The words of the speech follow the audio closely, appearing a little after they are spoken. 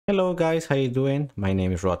Hello guys, how you doing? My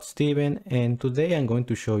name is Rod Steven and today I'm going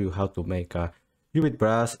to show you how to make a Eurobeat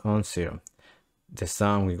brass on Serum. The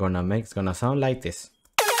sound we're gonna make is gonna sound like this.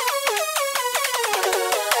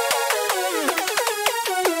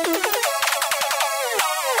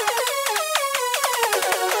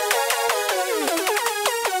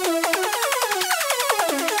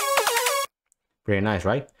 Pretty nice,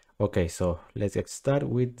 right? Okay, so let's get started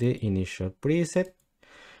with the initial preset.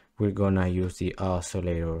 We're gonna use the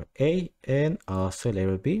oscillator A and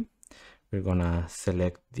oscillator B. We're gonna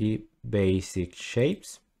select the basic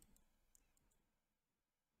shapes.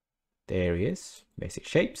 There it is, basic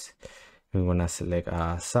shapes. We're gonna select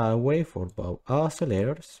a sine wave for both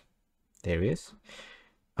oscillators. There it is.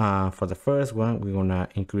 For the first one, we're gonna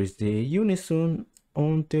increase the unison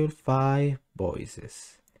until 5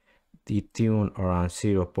 voices. The tune around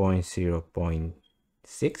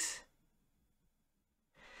 0.0.6.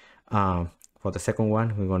 For the second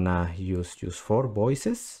one, we're gonna use 4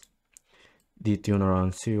 voices. The tune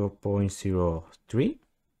around 0.03.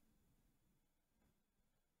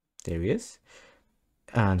 There it is.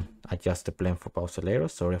 And adjust the blend for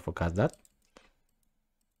oscillators. Sorry, I forgot that.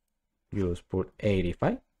 Just put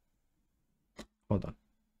 85. Hold on.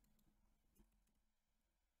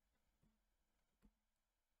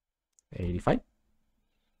 85.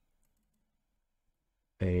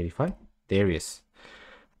 85. There it is.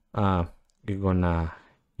 We're gonna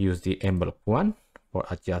use the envelope 1 for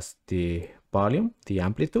adjust the volume, the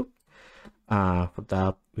amplitude. For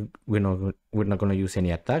that, we're not gonna use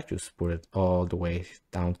any attack. Just put it all the way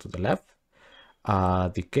down to the left.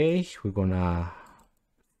 Decay, we're gonna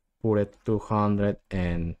put it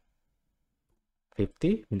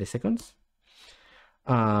 250 milliseconds.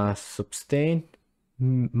 Sustain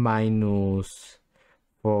minus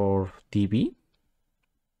 4 dB.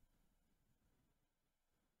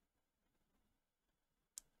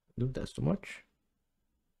 That's too much.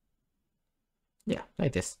 Yeah,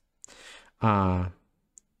 like this.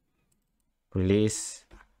 Release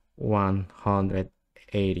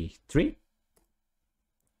 183.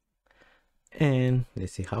 And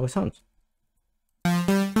let's see how it sounds.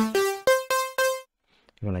 I'm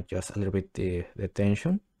gonna adjust a little bit the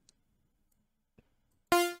tension.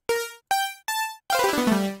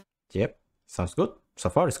 Yep, sounds good. So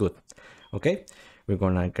far it's good. Okay, we're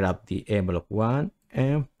gonna grab the envelope 1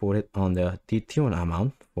 and put it on the detune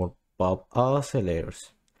amount for both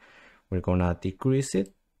oscillators. We're gonna decrease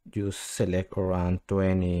it. Just select around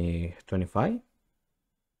 25.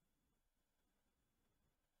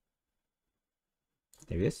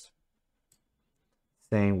 There it is.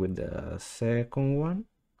 Same with the second one.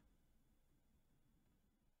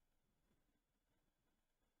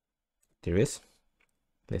 There it is.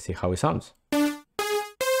 Let's see how it sounds.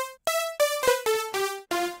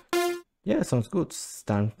 Yeah, it sounds good.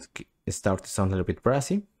 Start to sound a little bit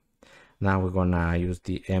brassy. Now we're gonna use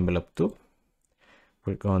the envelope tube.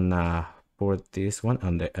 We're gonna put this one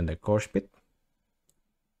on the coarse bit.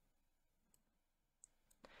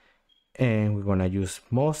 And we're gonna use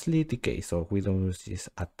mostly decay, so we don't use this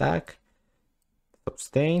attack,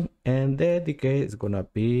 sustain, and the decay is gonna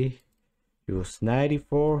be use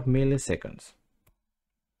 94 milliseconds.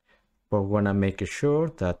 But we're gonna make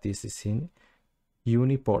sure that this is in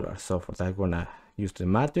unipolar, so for that we're gonna use the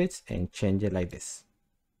matrix and change it like this.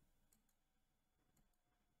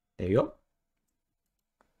 There you go.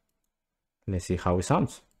 Let's see how it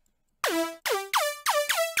sounds.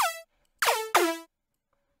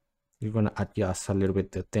 You're gonna adjust a little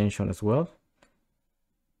bit the tension as well.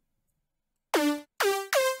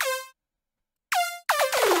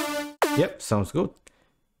 Yep, sounds good.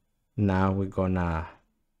 Now we're gonna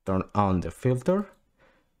turn on the filter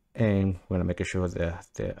and we're gonna make sure that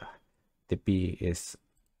the B is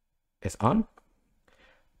on.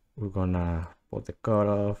 We're gonna put the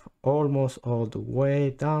cutoff almost all the way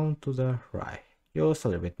down to the right. Just a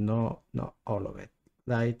little bit, not all of it.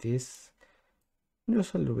 Like this.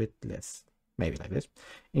 Just a little bit less, maybe like this.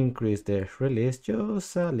 Increase the release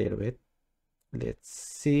just a little bit. Let's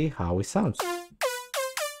see how it sounds.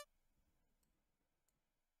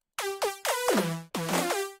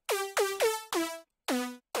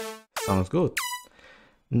 Sounds good.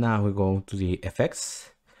 Now we go to the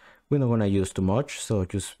effects. We're not gonna use too much, so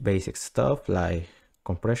just basic stuff like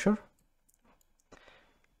compressor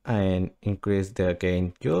and increase the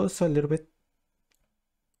gain just a little bit.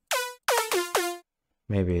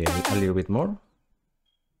 Maybe a little bit more.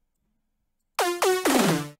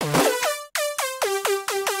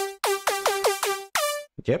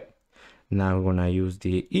 Yep. Now we're gonna use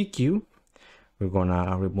the EQ. We're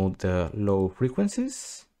gonna remove the low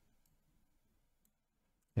frequencies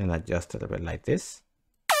and adjust a little bit like this.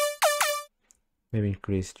 Maybe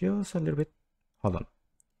increase just a little bit. Hold on.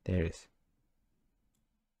 There it is.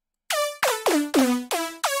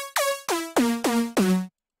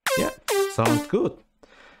 Yeah, sounds good.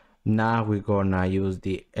 Now we're gonna use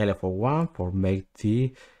the LFO1 for make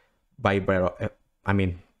the vibrato,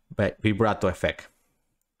 vibrato effect.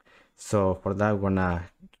 So for that, we're gonna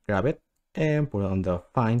grab it and put it on the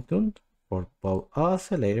fine tune for both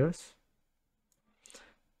oscillators.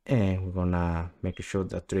 And we're gonna make sure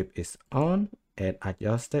the trip is on and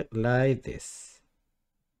adjust it like this.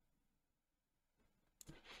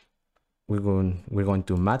 We're going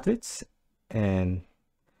to matrix and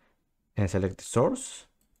select the source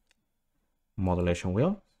modulation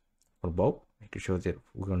wheel for both, making sure that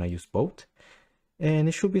we're gonna use both, and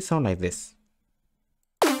it should be sound like this.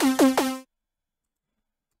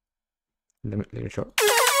 Let me show.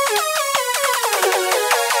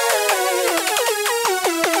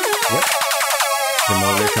 Yep, the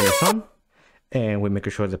modulation is on, and we make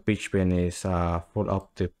sure the pitch bend is full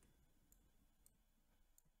up to.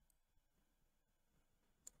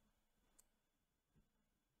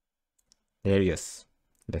 There it is.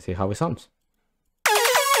 Let's see how it sounds.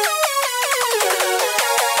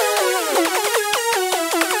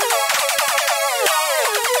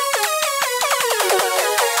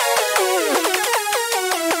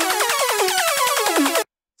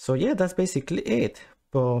 So yeah, that's basically it.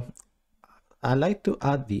 But I like to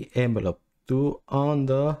add the envelope 2 on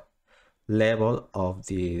the level of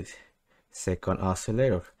the second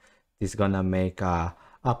oscillator. This is gonna make a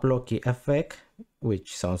blocky effect,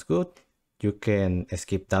 which sounds good. You can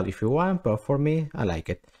skip that if you want, but for me, I like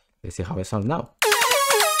it. Let's see how it sounds now.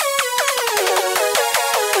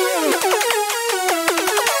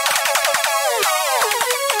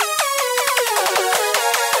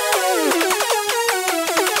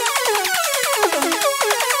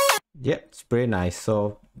 Yeah, it's pretty nice.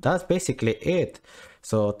 So that's basically it.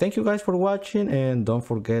 So thank you guys for watching, and don't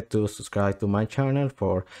forget to subscribe to my channel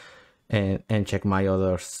for and check my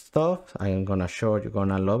other stuff. I'm gonna show you're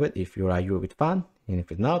gonna love it if you're a Eurobeat fan, and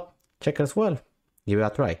if it's not, check it as well. Give it a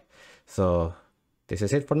try. So this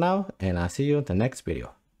is it for now, and I'll see you in the next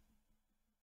video.